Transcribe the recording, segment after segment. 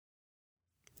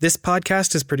This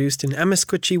podcast is produced in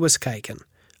Amiskwichi, Waskaikan,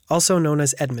 also known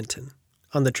as Edmonton,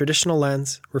 on the traditional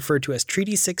lands referred to as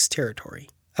Treaty 6 territory,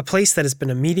 a place that has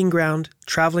been a meeting ground,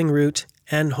 traveling route,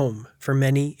 and home for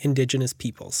many Indigenous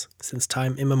peoples since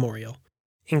time immemorial,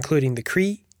 including the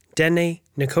Cree, Dene,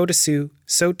 Nakota Sioux,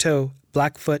 Saulteaux,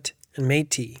 Blackfoot, and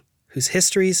Métis, whose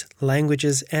histories,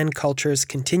 languages, and cultures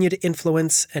continue to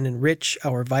influence and enrich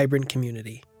our vibrant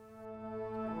community.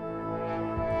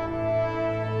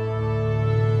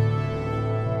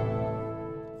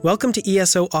 Welcome to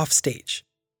ESO Offstage.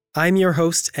 I'm your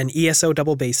host and ESO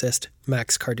double bassist,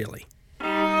 Max Cardilli.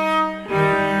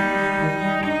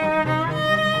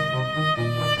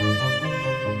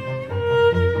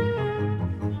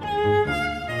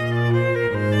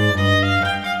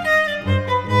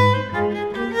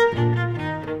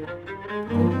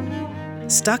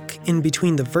 Stuck in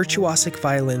between the virtuosic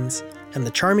violins and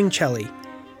the charming cello,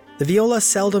 the viola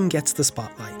seldom gets the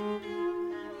spotlight.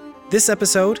 This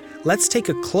episode, let's take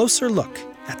a closer look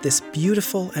at this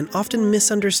beautiful and often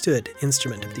misunderstood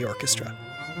instrument of the orchestra.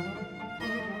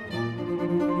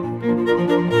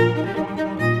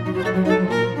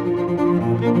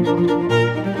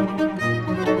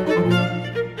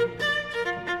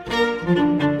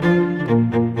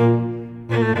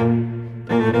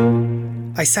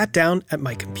 I sat down at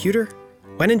my computer,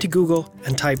 went into Google,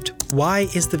 and typed, "Why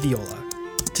is the viola?"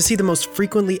 to see the most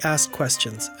frequently asked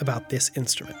questions about this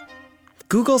instrument.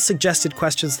 Google suggested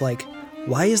questions like,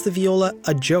 why is the viola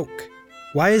a joke?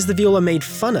 Why is the viola made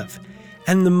fun of?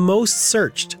 And the most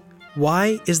searched,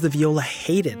 why is the viola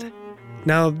hated?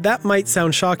 Now, that might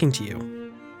sound shocking to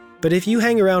you, but if you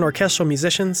hang around orchestral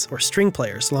musicians or string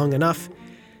players long enough,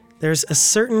 there's a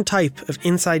certain type of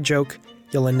inside joke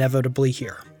you'll inevitably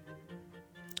hear.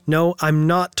 No, I'm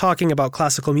not talking about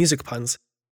classical music puns,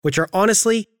 which are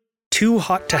honestly too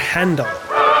hot to handle.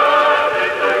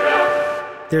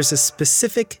 There's a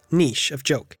specific niche of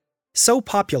joke, so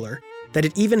popular that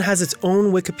it even has its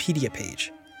own Wikipedia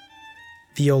page.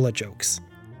 Viola jokes.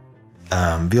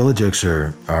 Viola jokes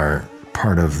are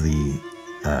part of the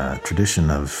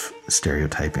tradition of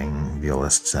stereotyping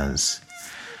violists as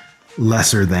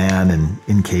lesser than and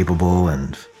incapable,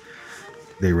 and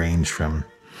they range from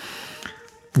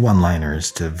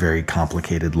one-liners to very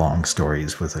complicated long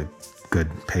stories with a good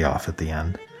payoff at the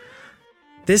end.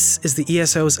 This is the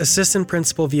ESO's assistant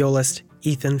principal violist,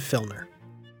 Ethan Filner.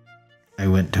 I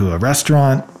went to a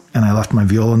restaurant and I left my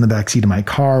viola in the backseat of my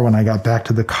car. When I got back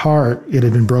to the car, it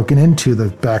had been broken into. The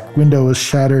back window was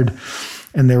shattered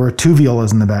and there were two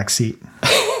violas in the back seat.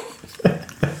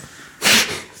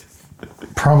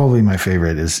 Probably my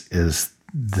favorite is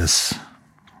this.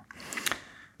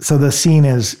 So the scene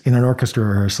is in an orchestra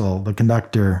rehearsal. The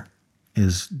conductor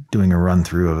is doing a run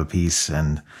through of a piece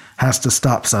and has to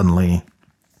stop suddenly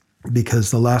because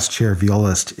the last chair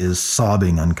violist is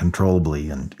sobbing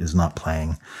uncontrollably and is not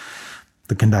playing.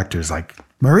 The conductor's like,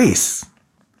 "Maurice,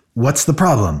 what's the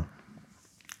problem?"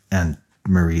 And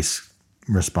Maurice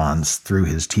responds through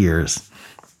his tears,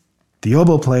 "The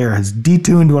oboe player has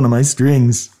detuned one of my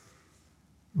strings."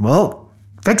 "Well,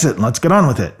 fix it and let's get on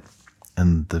with it."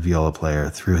 And the viola player,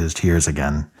 through his tears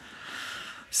again,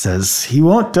 says, "He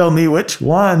won't tell me which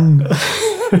one."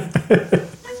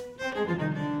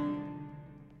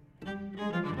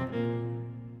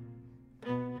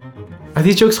 Are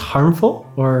these jokes harmful,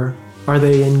 or are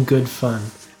they in good fun?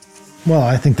 Well,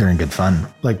 I think they're in good fun.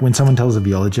 Like when someone tells a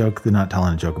viola joke, they're not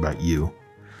telling a joke about you.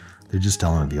 They're just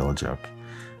telling a viola joke.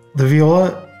 The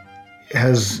viola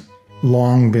has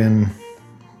long been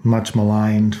much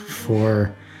maligned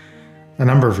for a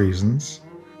number of reasons.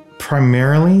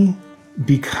 Primarily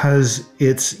because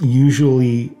it's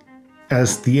usually,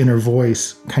 as the inner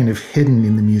voice, kind of hidden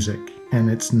in the music and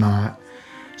it's not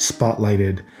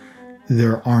spotlighted.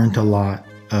 There aren't a lot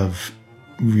of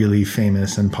really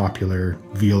famous and popular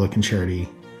viola concerti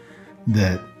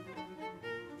that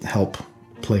help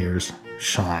players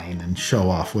shine and show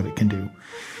off what it can do.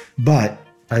 But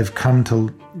I've come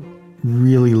to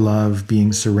really love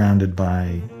being surrounded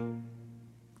by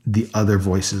the other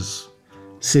voices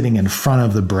sitting in front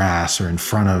of the brass or in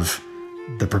front of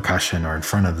the percussion or in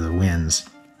front of the winds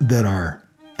that are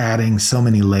adding so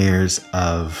many layers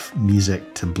of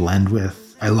music to blend with.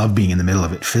 I love being in the middle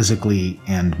of it physically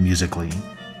and musically.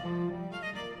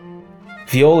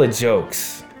 Viola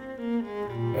jokes.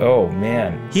 Oh,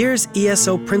 man. Here's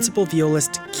ESO principal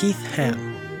violist Keith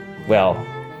Ham. Well,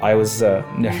 I was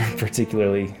never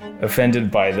particularly offended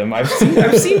by them. I've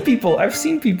seen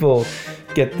people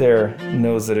get their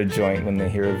nose at a joint when they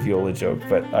hear a viola joke,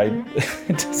 but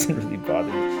it doesn't really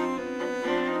bother me.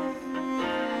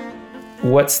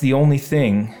 What's the only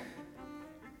thing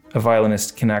a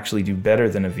violinist can actually do better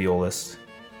than a violist?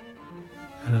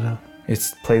 I don't know.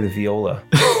 It's play the viola.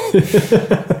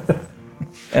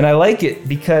 And I like it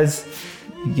because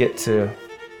you get to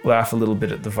laugh a little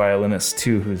bit at the violinist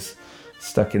too, who's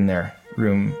stuck in their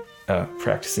room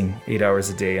practicing 8 hours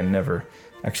a day and never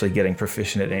actually getting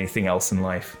proficient at anything else in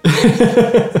life.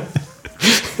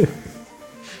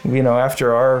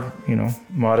 After our,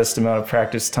 modest amount of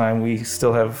practice time, we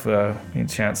still have a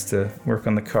chance to work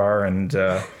on the car and,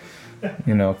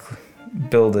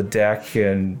 build a deck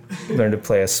and learn to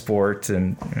play a sport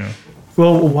and.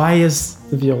 Well, why is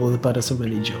the viola the butt of so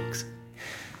many jokes?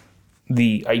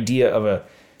 The idea of a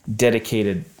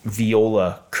dedicated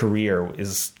viola career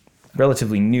is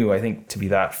relatively new, I think, to be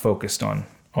that focused on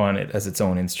it as its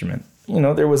own instrument.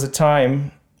 There was a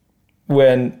time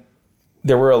when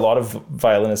there were a lot of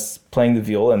violinists playing the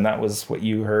viola, and that was what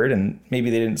you heard, and maybe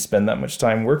they didn't spend that much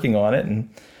time working on it. And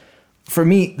for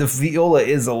me, the viola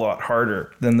is a lot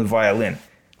harder than the violin.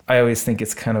 I always think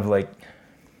it's kind of like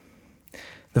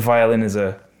the violin is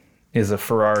a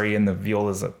Ferrari and the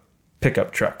viola is a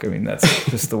pickup truck. I mean, that's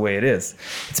just the way it is.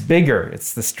 It's bigger,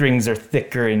 the strings are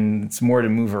thicker, and it's more to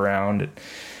move around.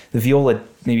 The viola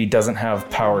maybe doesn't have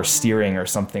power steering or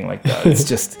something like that. It's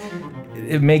just,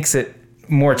 it makes it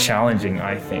more challenging,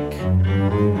 I think.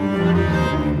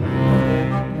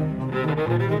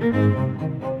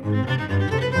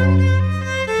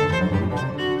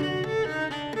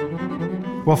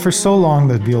 Well, for so long,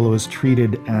 the viola was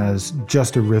treated as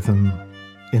just a rhythm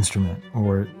instrument,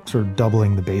 or sort of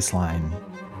doubling the bass line.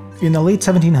 In the late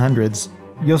 1700s,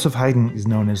 Joseph Haydn is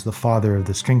known as the father of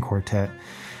the string quartet.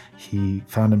 He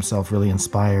found himself really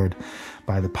inspired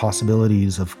by the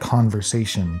possibilities of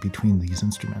conversation between these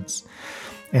instruments.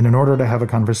 And in order to have a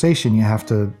conversation, you have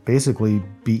to basically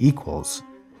be equals.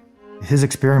 His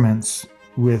experiments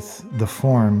with the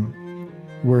form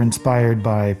were inspired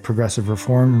by progressive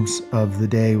reforms of the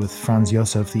day, with Franz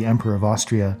Joseph, the Emperor of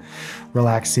Austria,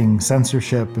 relaxing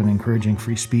censorship and encouraging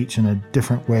free speech in a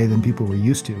different way than people were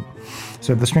used to.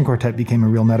 So the string quartet became a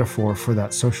real metaphor for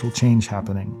that social change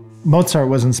happening. Mozart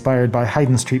was inspired by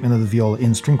Haydn's treatment of the viola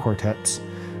in string quartets.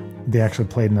 They actually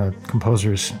played in a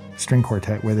composer's string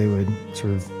quartet where they would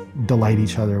sort of delight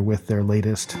each other with their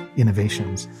latest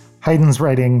innovations. Haydn's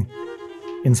writing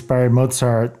inspired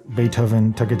Mozart.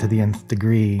 Beethoven took it to the nth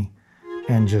degree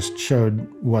and just showed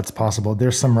what's possible.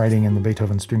 There's some writing in the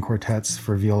Beethoven string quartets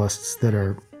for violists that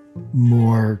are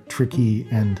more tricky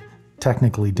and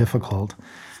technically difficult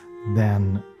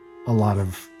than a lot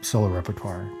of solo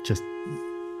repertoire. Just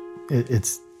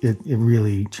it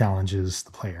really challenges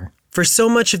the player. For so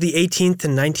much of the 18th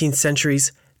and 19th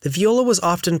centuries, the viola was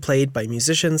often played by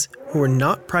musicians who were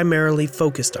not primarily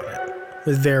focused on it,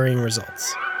 with varying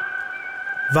results.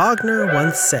 Wagner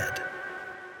once said,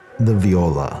 "The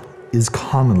viola is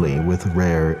commonly, with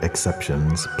rare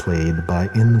exceptions, played by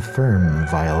infirm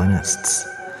violinists,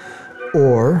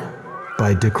 or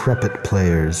by decrepit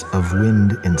players of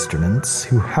wind instruments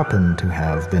who happen to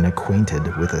have been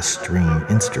acquainted with a string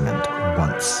instrument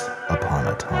once upon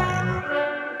a time."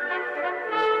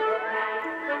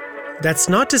 That's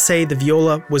not to say the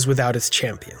viola was without its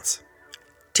champions.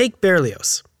 Take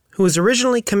Berlioz, who was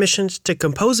originally commissioned to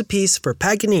compose a piece for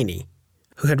Paganini,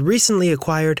 who had recently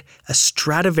acquired a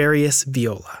Stradivarius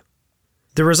viola,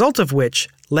 the result of which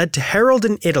led to Harold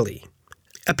in Italy,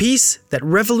 a piece that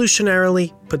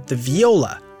revolutionarily put the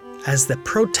viola as the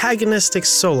protagonistic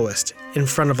soloist in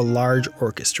front of a large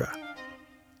orchestra.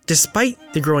 Despite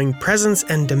the growing presence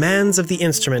and demands of the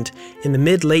instrument in the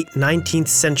mid-late 19th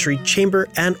century chamber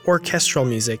and orchestral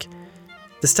music,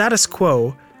 the status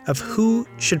quo of who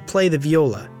should play the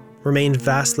viola remained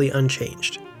vastly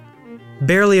unchanged.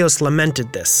 Berlioz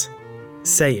lamented this,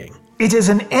 saying, "It is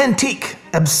an antique,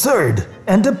 absurd,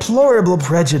 and deplorable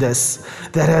prejudice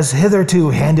that has hitherto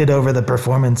handed over the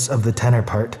performance of the tenor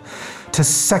part to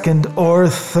second or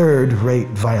third-rate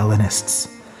violinists.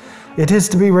 It is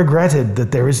to be regretted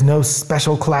that there is no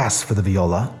special class for the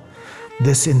viola.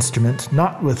 This instrument,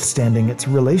 notwithstanding its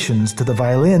relations to the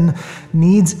violin,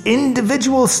 needs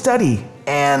individual study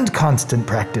and constant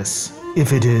practice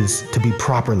if it is to be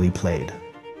properly played."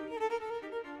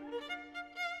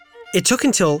 It took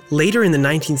until later in the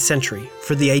 19th century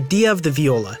for the idea of the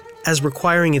viola as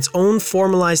requiring its own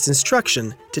formalized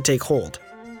instruction to take hold.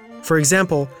 For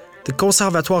example, the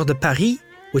Conservatoire de Paris,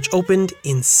 which opened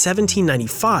in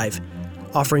 1795,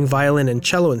 offering violin and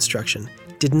cello instruction,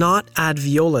 did not add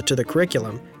viola to the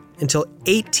curriculum until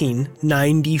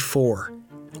 1894,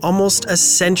 almost a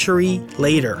century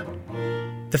later.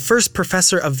 The first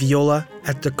professor of viola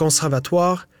at the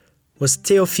Conservatoire was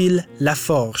Théophile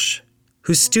Laforge,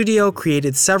 whose studio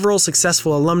created several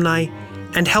successful alumni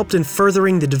and helped in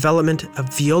furthering the development of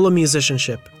viola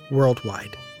musicianship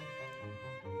worldwide.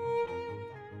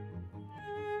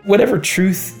 Whatever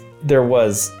truth there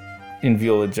was in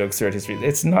viola jokes throughout history,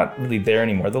 it's not really there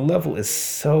anymore. The level is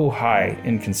so high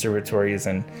in conservatories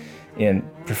and in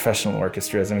professional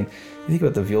orchestras. I mean, you think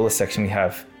about the viola section we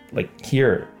have, like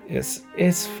here,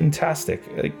 it's fantastic.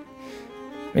 Like,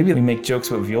 maybe we make jokes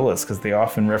about violas because they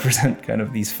often represent kind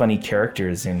of these funny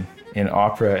characters in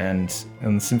opera and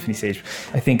on the symphony stage.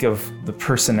 I think of the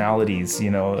personalities,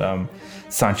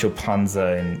 Sancho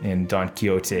Panza in Don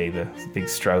Quixote, the big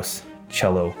Strauss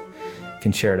cello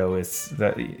concerto is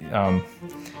that.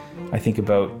 I think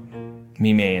about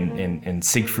Mime in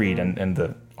Siegfried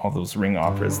and all those ring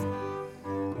operas.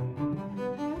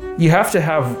 You have to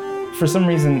have, for some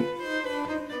reason,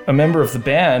 a member of the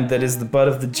band that is the butt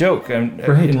of the joke. And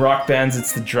right. In rock bands,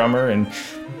 it's the drummer, and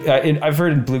I've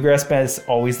heard in bluegrass bands, it's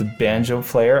always the banjo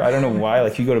player. I don't know why.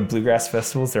 Like, you go to bluegrass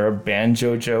festivals, there are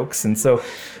banjo jokes, and so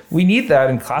we need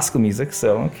that in classical music.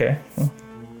 So okay. Well.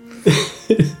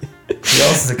 Who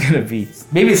else is it going to be?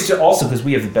 Maybe it's just also because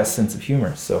we have the best sense of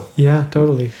humor. So Yeah,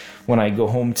 totally. when I go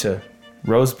home to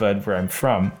Rosebud, where I'm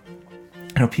from,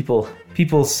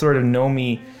 people sort of know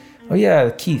me. Oh yeah,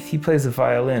 Keith, he plays the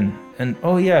violin, and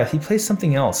oh yeah, he plays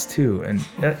something else too. And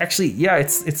actually, yeah,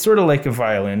 it's sort of like a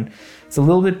violin. It's a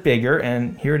little bit bigger,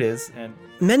 and here it is. And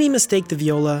Many mistake the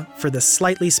viola for the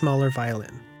slightly smaller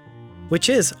violin, which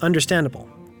is understandable.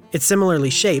 It's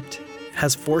similarly shaped, it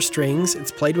has 4 strings,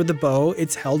 it's played with a bow,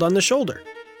 it's held on the shoulder.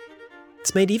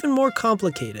 It's made even more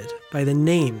complicated by the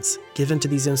names given to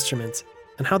these instruments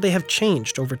and how they have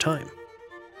changed over time.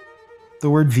 The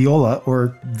word viola,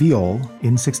 or viol,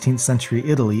 in 16th century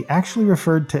Italy actually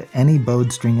referred to any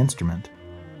bowed string instrument.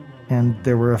 And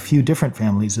there were a few different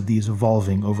families of these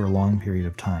evolving over a long period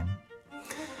of time.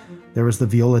 There was the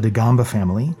viola da gamba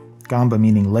family, gamba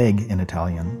meaning leg in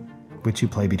Italian, which you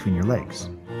play between your legs.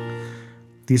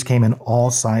 These came in all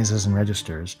sizes and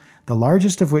registers, the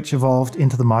largest of which evolved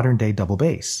into the modern-day double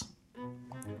bass.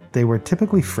 They were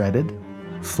typically fretted,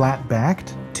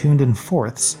 flat-backed, tuned in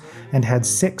fourths, and had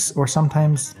 6 or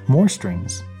sometimes more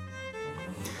strings.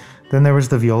 Then there was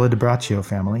the viola da braccio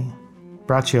family,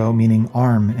 braccio meaning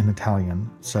arm in Italian,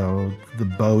 so the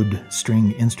bowed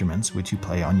string instruments which you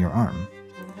play on your arm.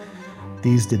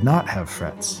 These did not have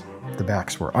frets. The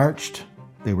backs were arched,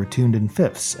 they were tuned in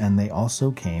fifths, and they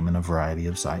also came in a variety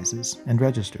of sizes and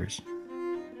registers.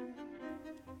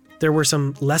 There were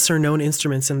some lesser-known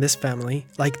instruments in this family,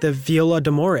 like the viola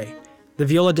d'amore, the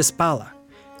viola di spalla,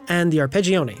 and the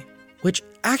arpeggione, which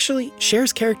actually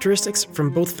shares characteristics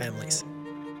from both families.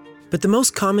 But the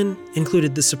most common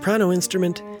included the soprano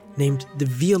instrument named the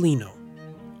violino,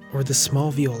 or the small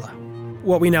viola,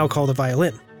 what we now call the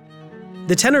violin.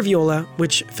 The tenor viola,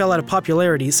 which fell out of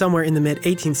popularity somewhere in the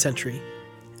mid-18th century,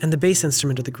 and the bass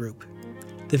instrument of the group,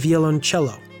 the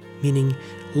violoncello, meaning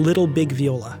little big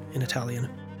viola in Italian,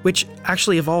 which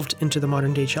actually evolved into the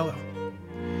modern-day cello.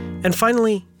 And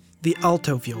finally, the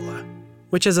alto viola,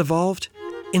 which has evolved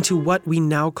into what we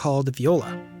now call the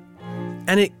viola.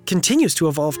 And it continues to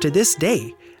evolve to this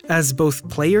day as both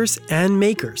players and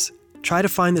makers try to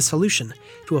find the solution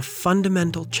to a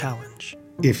fundamental challenge.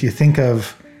 If you think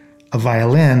of a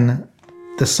violin,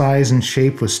 the size and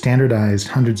shape was standardized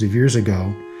hundreds of years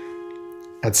ago.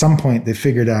 At some point, they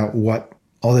figured out what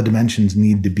all the dimensions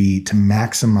need to be to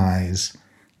maximize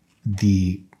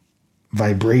the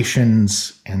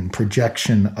vibrations and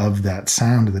projection of that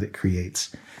sound that it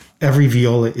creates. Every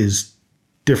viola is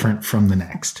different from the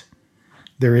next.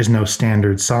 There is no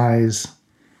standard size.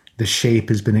 The shape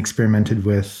has been experimented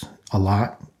with a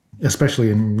lot, especially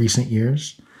in recent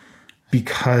years,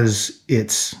 because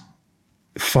it's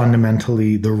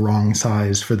fundamentally the wrong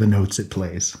size for the notes it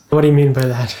plays. What do you mean by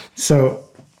that? So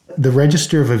the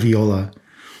register of a viola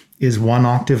is 1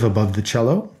 octave above the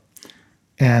cello,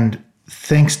 and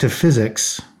thanks to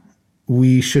physics,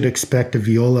 we should expect a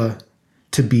viola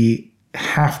to be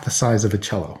half the size of a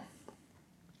cello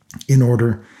in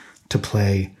order to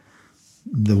play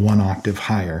the 1 octave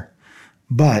higher.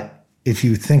 But if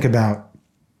you think about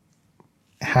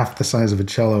half the size of a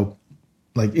cello,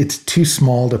 like, it's too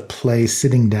small to play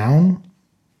sitting down,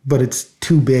 but it's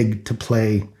too big to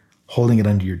play holding it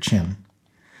under your chin.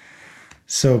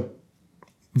 So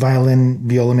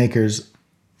viola makers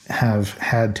have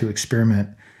had to experiment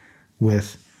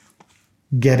with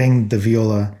getting the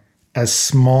viola as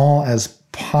small as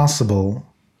possible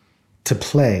to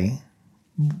play,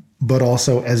 but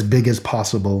also as big as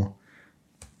possible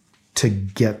to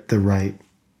get the right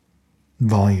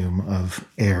volume of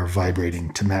air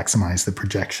vibrating to maximize the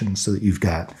projection so that you've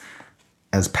got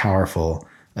as powerful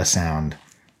a sound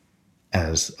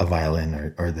as a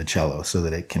violin or the cello so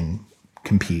that it can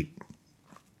compete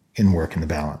and work in the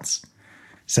balance.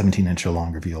 17-inch or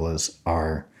longer violas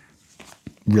are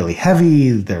really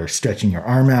heavy. They're stretching your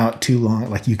arm out too long.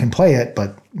 Like you can play it,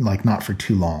 but like not for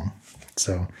too long.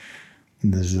 So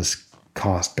there's this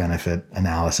cost benefit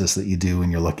analysis that you do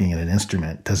when you're looking at an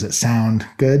instrument. Does it sound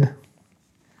good?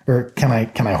 Or can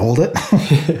I hold it?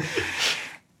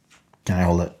 Can I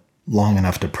hold it long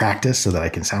enough to practice so that I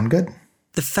can sound good?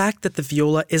 The fact that the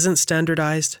viola isn't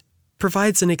standardized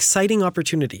provides an exciting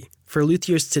opportunity for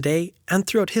luthiers today and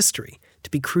throughout history to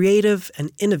be creative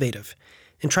and innovative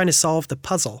in trying to solve the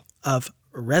puzzle of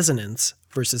resonance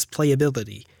versus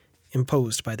playability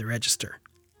imposed by the register.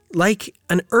 Like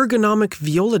an ergonomic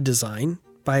viola design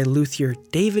by luthier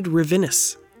David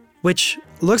Ravinis, which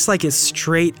looks like it's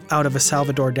straight out of a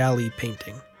Salvador Dali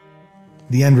painting.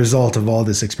 The end result of all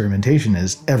this experimentation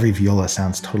is every viola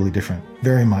sounds totally different,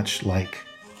 very much like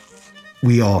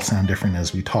we all sound different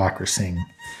as we talk or sing.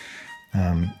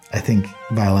 I think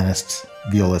violinists,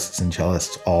 violists, and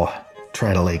cellists all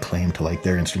try to lay claim to like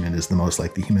their instrument is the most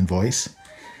like the human voice.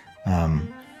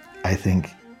 I think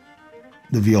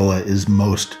the viola is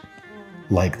most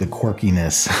like the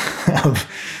quirkiness of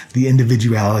the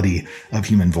individuality of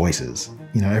human voices.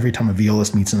 You know, every time a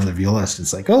violist meets another violist,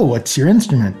 it's like, oh, what's your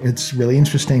instrument? It's really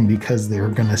interesting because they're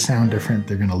going to sound different.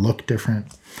 They're going to look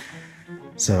different.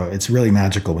 So it's really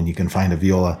magical when you can find a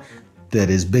viola that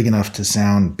is big enough to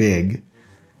sound big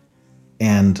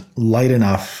and light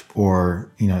enough,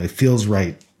 or, you know, it feels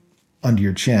right under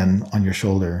your chin, on your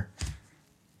shoulder,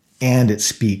 and it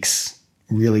speaks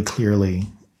really clearly.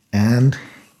 And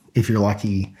if you're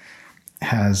lucky,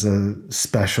 has a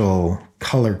special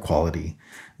color quality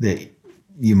that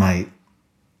you might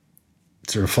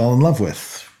sort of fall in love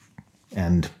with,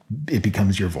 and it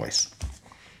becomes your voice.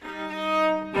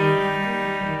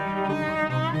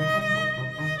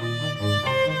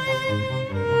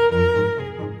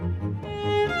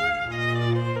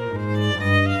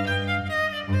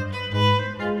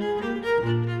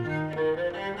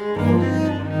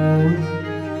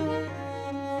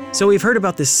 So we've heard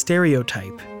about this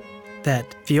stereotype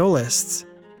that violists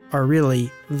are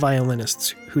really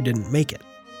violinists who didn't make it.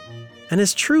 And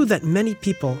it's true that many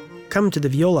people come to the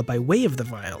viola by way of the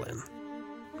violin,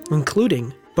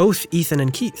 including both Ethan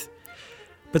and Keith.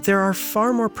 But there are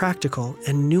far more practical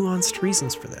and nuanced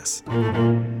reasons for this.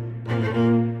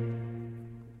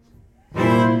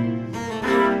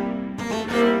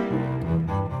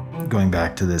 Going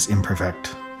back to this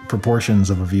imperfect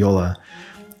proportions of a viola,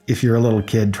 if you're a little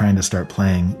kid trying to start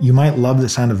playing, you might love the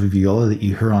sound of a viola that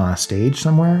you hear on a stage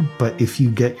somewhere, but if you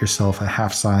get yourself a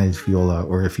half-size viola,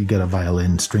 or if you get a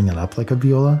violin, string it up like a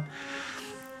viola,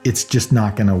 it's just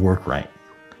not going to work right.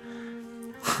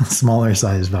 Smaller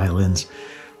sized violins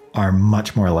are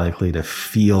much more likely to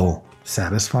feel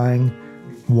satisfying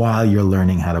while you're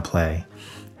learning how to play.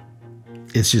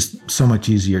 It's just so much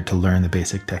easier to learn the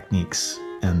basic techniques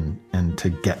and to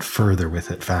get further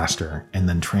with it faster, and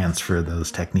then transfer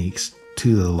those techniques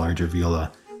to the larger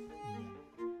viola.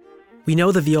 We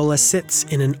know the viola sits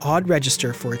in an odd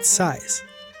register for its size.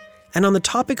 And on the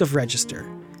topic of register,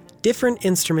 different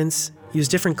instruments use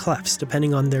different clefs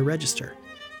depending on their register.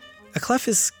 A clef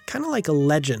is kind of like a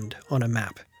legend on a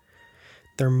map.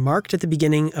 They're marked at the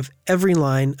beginning of every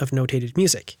line of notated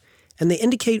music, and they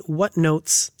indicate what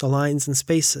notes the lines and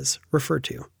spaces refer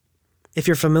to. If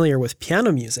you're familiar with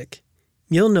piano music,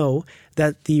 you'll know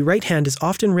that the right hand is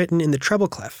often written in the treble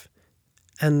clef,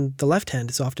 and the left hand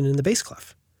is often in the bass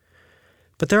clef.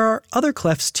 But there are other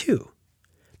clefs too.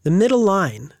 The middle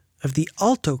line of the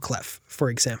alto clef, for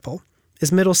example,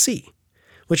 is middle C,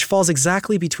 which falls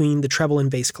exactly between the treble and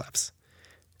bass clefs.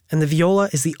 And the viola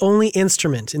is the only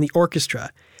instrument in the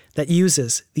orchestra that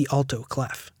uses the alto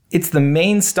clef. It's the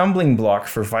main stumbling block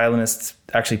for violinists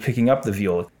actually picking up the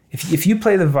viola. If you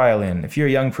play the violin, if you're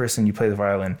a young person, you play the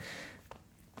violin,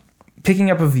 picking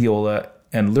up a viola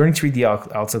and learning to read the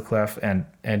alto clef and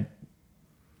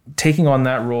taking on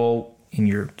that role in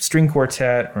your string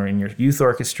quartet or in your youth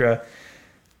orchestra,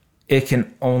 it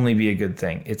can only be a good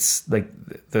thing. It's like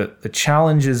the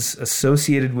challenges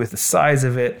associated with the size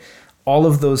of it, all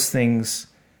of those things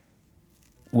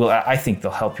I think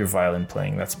they'll help your violin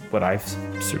playing. That's what I've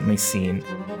certainly seen.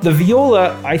 The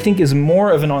viola, I think, is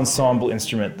more of an ensemble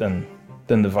instrument than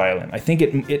the violin. I think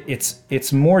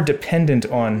it's more dependent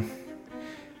on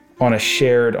a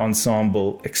shared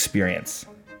ensemble experience.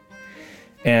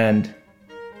 And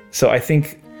so I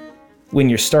think when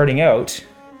you're starting out,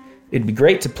 it'd be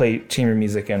great to play chamber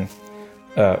music and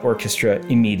orchestra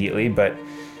immediately, but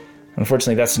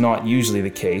Unfortunately, that's not usually the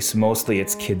case. Mostly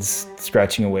it's kids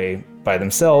scratching away by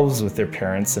themselves with their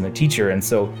parents and a teacher. And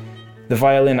so the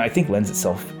violin, I think, lends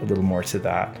itself a little more to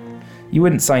that. You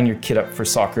wouldn't sign your kid up for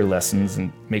soccer lessons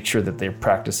and make sure that they're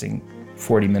practicing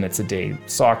 40 minutes a day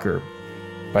soccer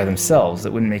by themselves.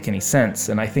 That wouldn't make any sense.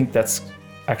 And I think that's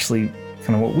actually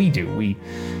kind of what we do.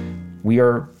 We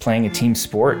are playing a team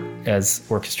sport as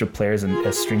orchestra players and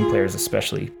as string players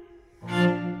especially.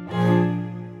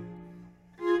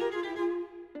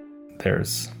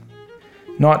 There's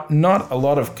not a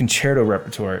lot of concerto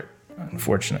repertoire,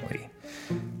 unfortunately.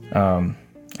 I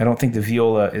don't think the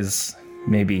viola is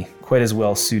maybe quite as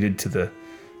well suited to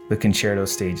the concerto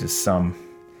stage as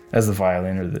the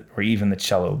violin or even the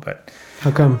cello. But How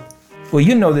come? well,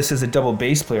 you know this as a double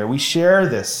bass player. We share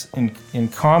this in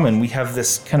common. We have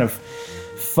this kind of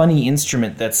funny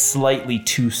instrument that's slightly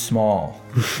too small.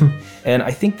 And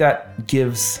I think that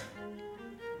gives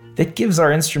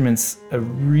our instruments a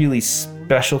really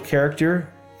special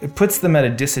character. It puts them at a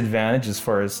disadvantage as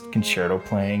far as concerto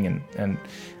playing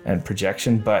and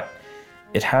projection, but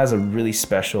it has a really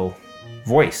special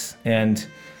voice. And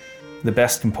the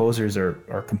best composers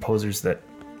are composers that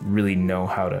really know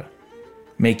how to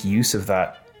make use of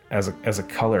that as a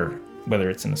color, whether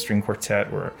it's in a string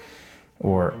quartet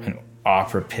or an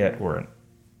opera pit or a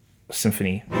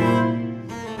symphony.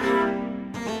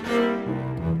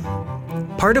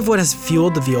 Part of what has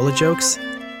fueled the viola jokes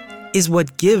is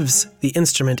what gives the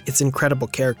instrument its incredible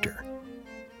character.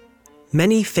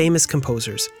 Many famous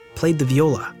composers played the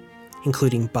viola,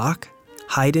 including Bach,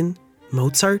 Haydn,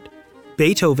 Mozart,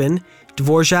 Beethoven,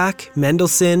 Dvorak,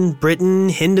 Mendelssohn, Britten,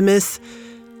 Hindemith,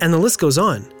 and the list goes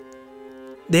on.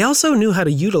 They also knew how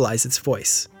to utilize its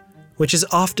voice, which is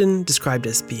often described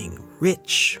as being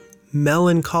rich,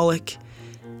 melancholic,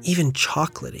 even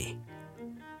chocolatey.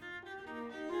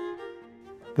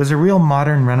 There's a real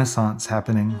modern renaissance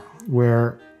happening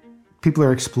where people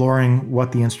are exploring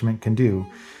what the instrument can do.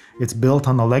 It's built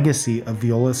on the legacy of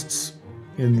violists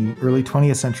in the early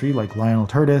 20th century, like Lionel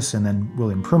Curtis and then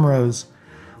William Primrose,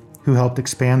 who helped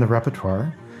expand the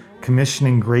repertoire,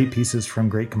 commissioning great pieces from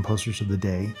great composers of the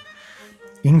day,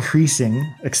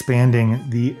 expanding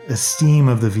the esteem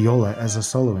of the viola as a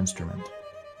solo instrument.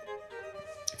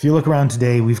 If you look around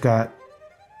today, we've got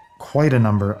quite a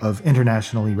number of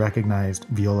internationally recognized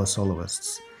viola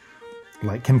soloists,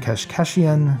 like Kim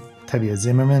Kashkashian, Tevye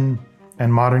Zimmerman,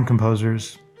 and modern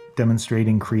composers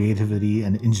demonstrating creativity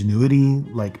and ingenuity,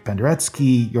 like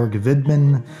Penderecki, Jorge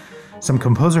Widmann, some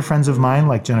composer friends of mine,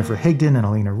 like Jennifer Higdon and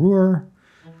Elena Ruhr,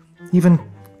 even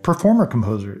performer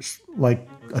composers, like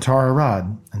Attar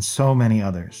Arad, and so many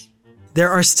others. There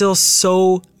are still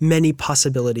so many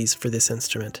possibilities for this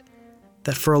instrument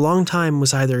that for a long time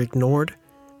was either ignored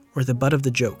or the butt of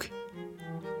the joke.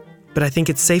 But I think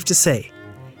it's safe to say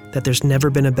that there's never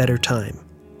been a better time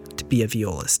to be a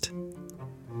violist.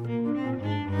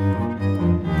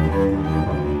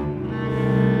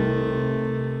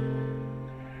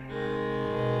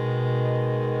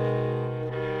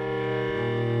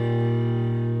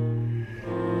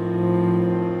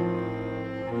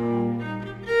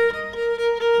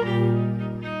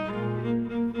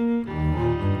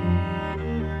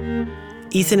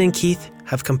 Ethan and Keith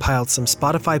have compiled some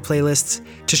Spotify playlists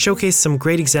to showcase some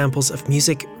great examples of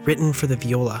music written for the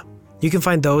viola. You can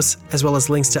find those, as well as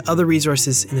links to other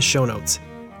resources in the show notes,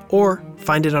 or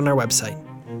find it on our website.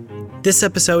 This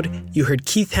episode, you heard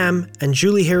Keith Ham and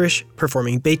Julie Hirish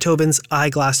performing Beethoven's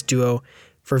Eyeglass Duo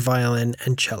for violin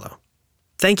and cello.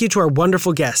 Thank you to our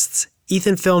wonderful guests,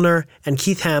 Ethan Filner and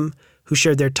Keith Ham, who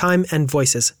shared their time and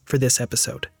voices for this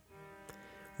episode.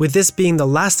 With this being the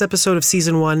last episode of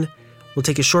Season 1, we'll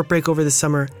take a short break over the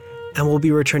summer, and we'll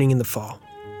be returning in the fall.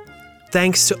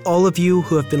 Thanks to all of you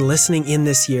who have been listening in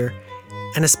this year,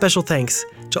 and a special thanks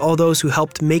to all those who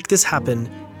helped make this happen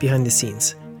behind the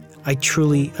scenes. I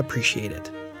truly appreciate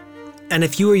it. And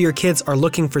if you or your kids are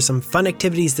looking for some fun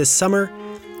activities this summer,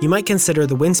 you might consider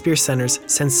the Winspear Center's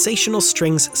Sensational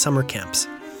Strings Summer Camps,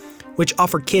 which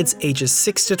offer kids ages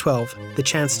 6 to 12 the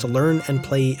chance to learn and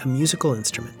play a musical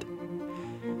instrument.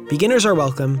 Beginners are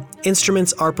welcome,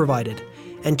 instruments are provided,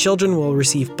 and children will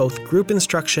receive both group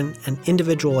instruction and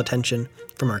individual attention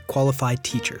from our qualified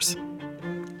teachers.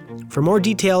 For more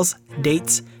details,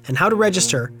 dates, and how to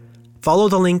register, follow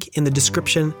the link in the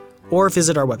description or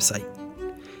visit our website.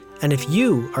 And if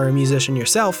you are a musician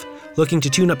yourself looking to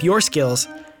tune up your skills,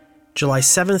 July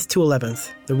 7th to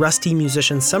 11th, the Rusty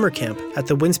Musicians Summer Camp at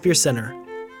the Winspear Center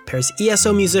pairs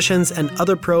ESO musicians and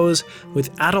other pros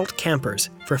with adult campers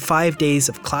for 5 days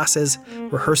of classes,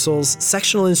 rehearsals,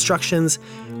 sectional instructions,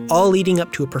 all leading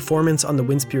up to a performance on the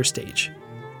Winspear stage.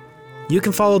 You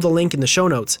can follow the link in the show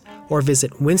notes or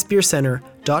visit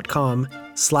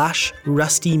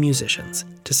winspearcenter.com/rustymusicians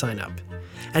to sign up.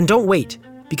 And don't wait,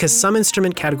 because some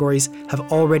instrument categories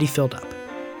have already filled up.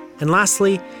 And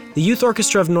lastly, the Youth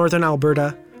Orchestra of Northern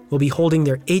Alberta will be holding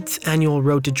their 8th annual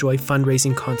Road to Joy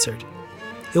fundraising concert.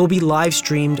 It will be live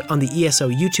streamed on the ESO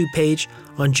YouTube page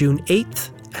on June 8th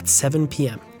at 7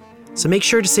 p.m. So make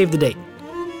sure to save the date.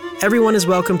 Everyone is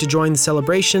welcome to join the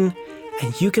celebration,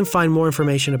 and you can find more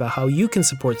information about how you can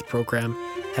support the program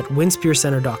at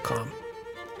winspearcenter.com.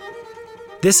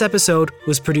 This episode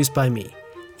was produced by me,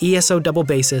 ESO double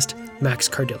bassist Max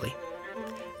Cardilli.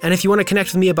 And if you want to connect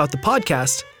with me about the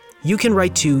podcast, you can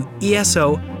write to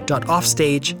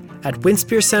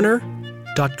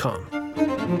eso.offstage@winspearcenter.com.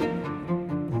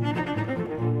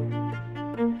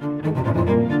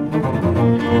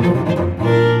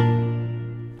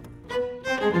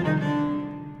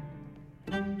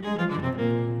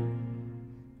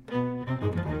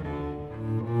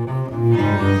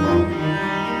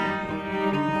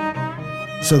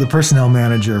 So the personnel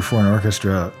manager for an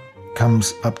orchestra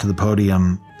comes up to the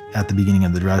podium at the beginning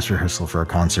of the dress rehearsal for a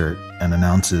concert and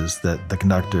announces that the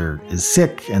conductor is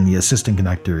sick and the assistant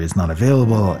conductor is not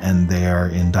available and they are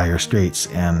in dire straits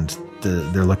and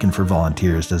they're looking for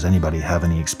volunteers. Does anybody have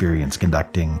any experience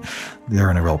conducting? They're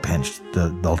in a real pinch.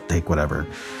 They'll take whatever.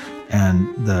 And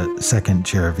the second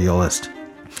chair violist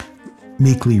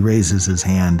meekly raises his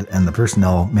hand, and the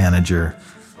personnel manager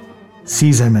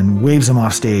sees him and waves him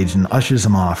off stage and ushers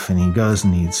him off, and he goes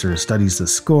and he sort of studies the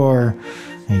score,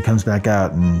 and he comes back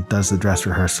out and does the dress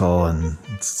rehearsal, and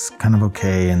it's kind of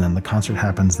okay, and then the concert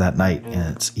happens that night,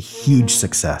 and it's a huge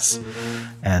success.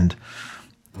 And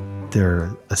there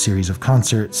are a series of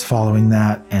concerts following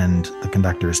that, and the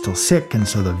conductor is still sick, and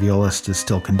so the violist is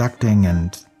still conducting,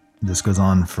 and this goes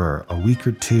on for a week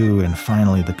or two, and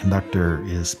finally the conductor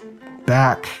is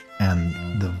back, and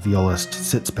the violist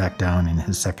sits back down in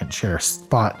his second chair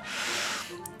spot.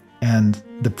 And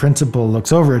the principal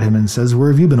looks over at him and says,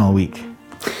 "Where have you been all week?"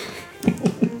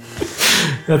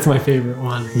 That's my favorite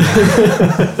one.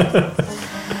 Yeah.